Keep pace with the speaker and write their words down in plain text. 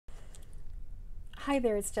Hi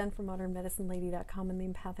there, it's Jen from modernmedicinelady.com and the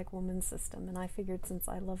Empathic Woman System, and I figured since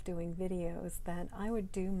I love doing videos that I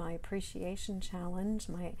would do my appreciation challenge,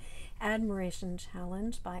 my admiration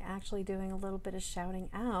challenge, by actually doing a little bit of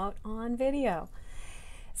shouting out on video.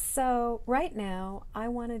 So right now I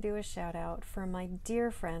want to do a shout out for my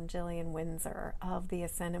dear friend Jillian Windsor of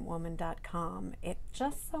theascendantwoman.com. It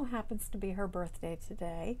just so happens to be her birthday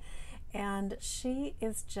today, and she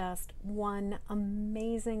is just one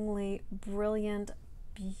amazingly brilliant,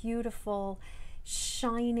 beautiful,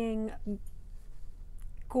 shining,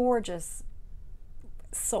 gorgeous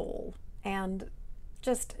soul. And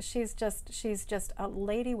she's just a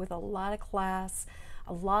lady with a lot of class,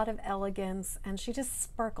 a lot of elegance, and she just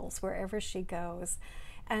sparkles wherever she goes.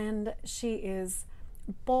 And she is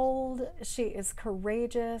bold, she is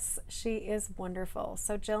courageous, she is wonderful.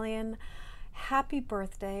 So Jillian, happy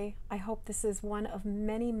birthday. I hope this is one of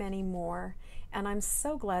many, many more. And I'm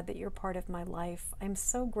so glad that you're part of my life. I'm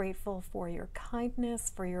so grateful for your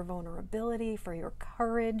kindness, for your vulnerability, for your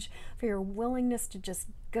courage, for your willingness to just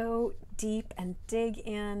go deep and dig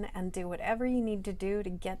in and do whatever you need to do to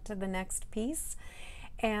get to the next piece.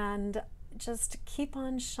 And just keep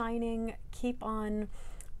on shining, keep on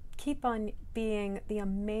being the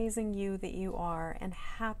amazing you that you are. And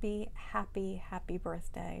happy, happy, happy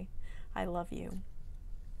birthday. I love you.